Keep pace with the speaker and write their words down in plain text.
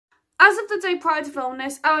as of the day prior to filming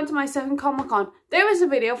this, I went to my second Comic-Con. There is a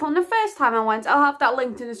video from the first time I went. I'll have that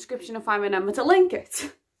linked in the description if I remember to link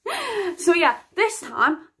it. So yeah, this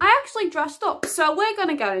time I actually dressed up. So we're going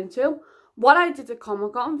to get into what I did at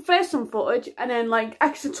Comic-Con. First some footage and then like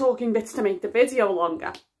extra talking bits to make the video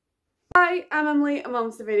longer. Hi, I'm Emily and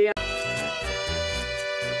welcome to the video.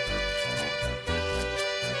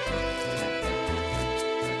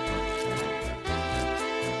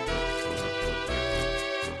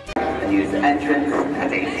 Use the entrance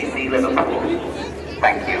at ACC Liverpool.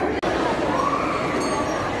 Thank you.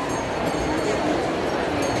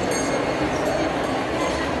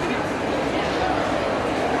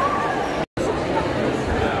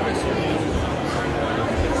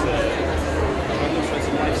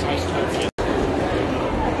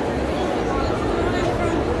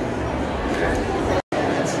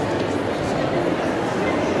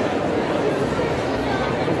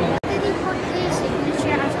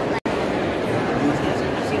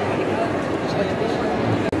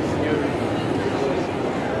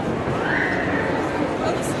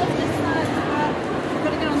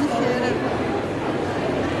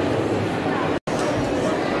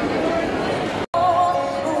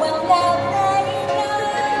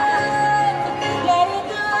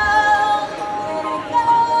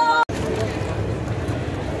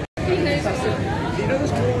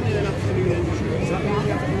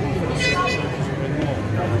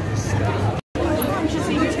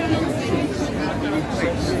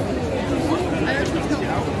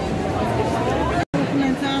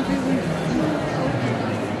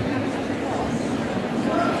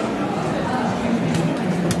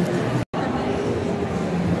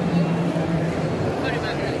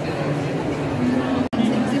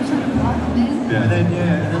 And then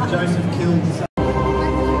Joseph killed.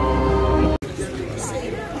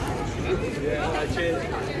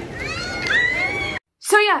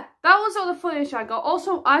 So yeah, that was all the footage I got.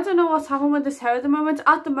 Also, I don't know what's happened with this hair at the moment.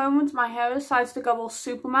 At the moment, my hair decides to go all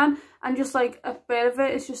Superman, and just like a bit of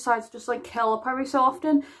it is just decides to just like curl up every so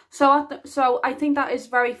often. So I think that is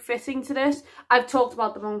very fitting to this. I've talked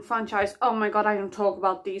about the wrong franchise. Oh my god, I don't talk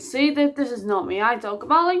about DC. This is not me. I talk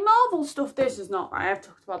about like Marvel stuff. This is not right. I've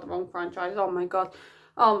talked about the wrong franchise. Oh my god.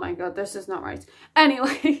 Oh my god, this is not right.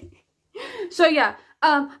 Anyway, so yeah.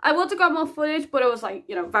 I wanted to grab more footage, but it was like,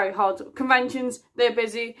 you know, very hard. Conventions, they're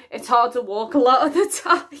busy. It's hard to walk a lot of the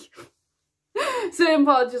time. Certain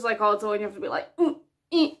parts just like hard to, and you have to be like,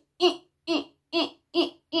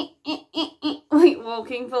 like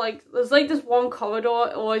walking for like, there's like this one corridor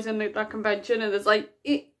always in that convention, and there's like,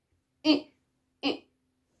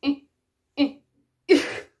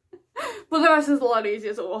 but the rest is a lot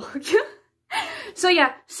easier to walk. So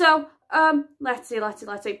yeah, so let's see.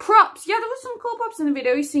 Props. Yeah, there was some cool props in the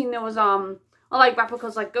video. You seen there was I like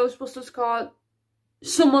replicas like Ghostbusters car,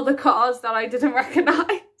 some other cars that I didn't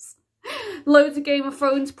recognise. Loads of Game of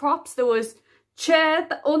Thrones props. There was chair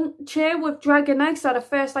with dragon eggs that at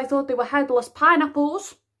first I thought they were headless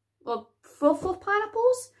pineapples. Or full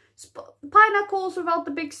pineapples? Pineapples without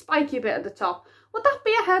the big spiky bit at the top. Would that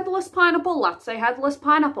be a headless pineapple? Let's say headless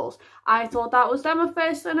pineapples. I thought that was them at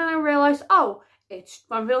first, and then I realised, oh, it's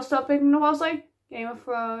when people start picking them, I was like, Game of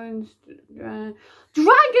Thrones,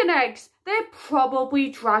 dragon eggs. They're probably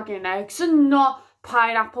dragon eggs and not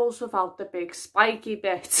pineapples without the big spiky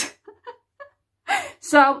bit.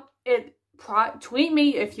 So tweet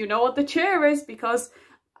me if you know what the chair is, because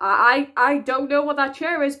I don't know what that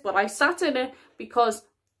chair is, but I sat in it because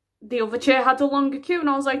the other chair had a longer queue, and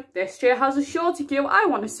I was like, this chair has a shorter queue. I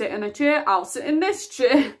want to sit in a chair. I'll sit in this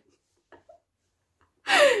chair.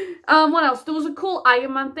 What else? There was a cool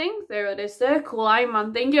Iron Man thing. There it is there. Cool Iron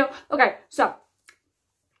Man thing. Okay, so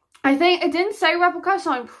I think it didn't say replica,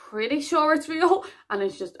 so I'm pretty sure it's real. And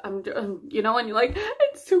it's just, you know, and you're like,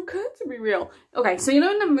 it's too good to be real. Okay, so you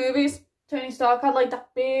know in the movies, Tony Stark had like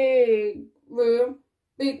that big room.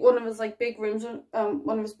 One of his big rooms, and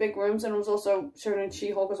it was also shown in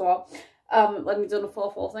She-Hulk as well. Like we done a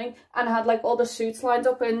 4-4 thing, and I had like all the suits lined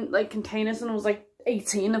up in like containers, and it was like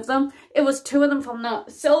 18 of them. It was 2 of them from the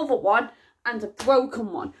silver one and a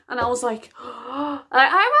broken one, and I was like, oh,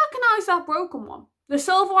 I recognise that broken one. The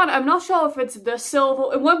silver one, I'm not sure if it's the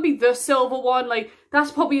silver, it won't be the silver one, like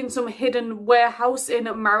that's probably in some hidden warehouse in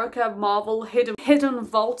America, Marvel, hidden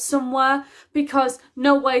vault somewhere, because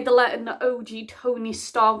no way they're letting the OG Tony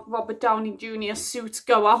Stark, Robert Downey Jr. suits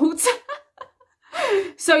go out.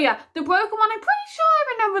 So yeah, the broken one, I'm pretty sure I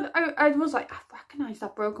remember, I was like, I recognise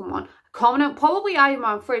that broken one. Comment, probably Iron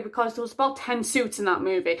Man 3, because there was about 10 suits in that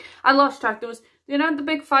movie. I lost track. There was, you know, the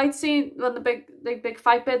big fight scene, when the big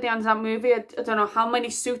fight bit at the end of that movie, I don't know how many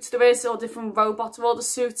suits there is, or different robots of all the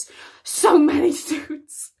suits. So many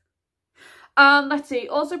suits. Let's see.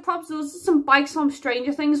 Also, props. There was some bikes from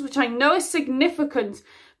Stranger Things, which I know is significant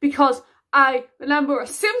because I remember a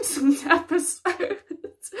Simpsons episode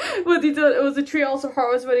where they did, it was a Treehouse of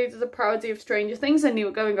Horrors where they did a parody of Stranger Things and they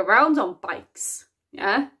were going around on bikes.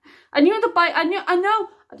 Yeah, I knew the bike. I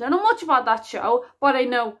don't know much about that show, but I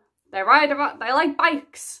know they like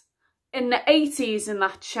bikes. In the 80s in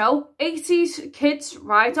that show, 80s kids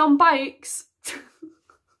ride on bikes.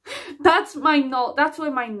 That's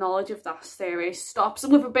where my knowledge of that series stops,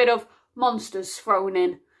 with a bit of monsters thrown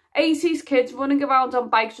in. 80s kids running around on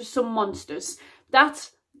bikes with some monsters.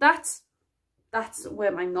 That's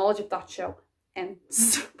where my knowledge of that show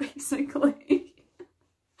ends, basically.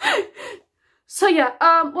 So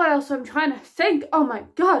yeah, what else I'm trying to think? Oh my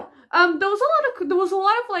god. There was a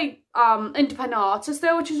lot of like independent artists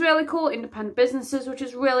there, which is really cool. Independent businesses, which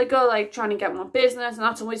is really good. Like trying to get more business, and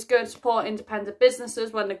that's always good. Support independent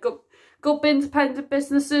businesses. When they're good independent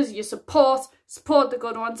businesses, you support the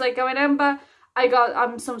good ones. Like going Ember, I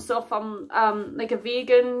got some stuff from like a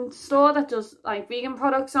vegan store that does like vegan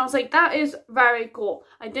products, and I was like, that is very cool.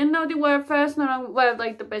 I didn't know they were at first, and I where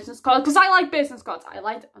like the business cards, because I like business cards. I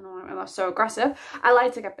know I'm so aggressive. I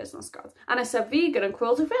like to get business cards, and I said vegan and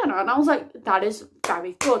cruelty free, and I was like, that is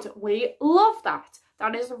very good. We love that.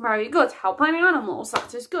 That is very good. Helping animals.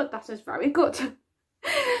 That is good. That is very good.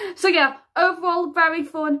 So yeah, overall very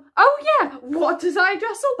fun. Oh yeah, what does I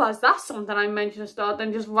dress up as? That's something I mentioned at the start,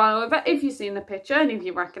 then just run over. If you've seen the picture and if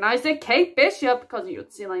you recognise it, Kate Bishop, because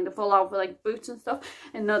you'd see like the full outfit, like boots and stuff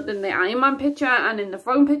in the Iron Man picture and in the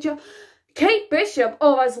phone picture. Kate Bishop,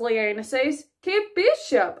 or as Leona says, Kate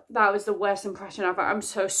Bishop. That was the worst impression ever. I'm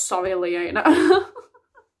so sorry, Leona.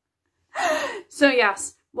 So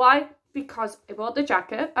yes, why? Because I bought the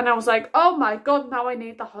jacket and I was like, oh my god, now I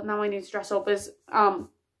need to dress up as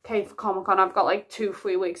Kate for Comic-Con. I've got like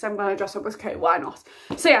 2-3 weeks. I'm gonna dress up as Kate, why not?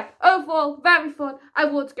 So yeah, overall, very fun. I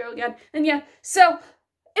would go again. And yeah, so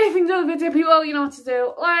if you enjoyed the video, people, you know what to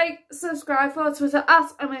do. Like, subscribe, follow Twitter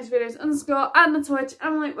at EmilyRoseLive_, and the Twitch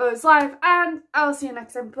EmilyRoseLive, and I'll see you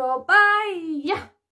next time, people. Bye! Yeah.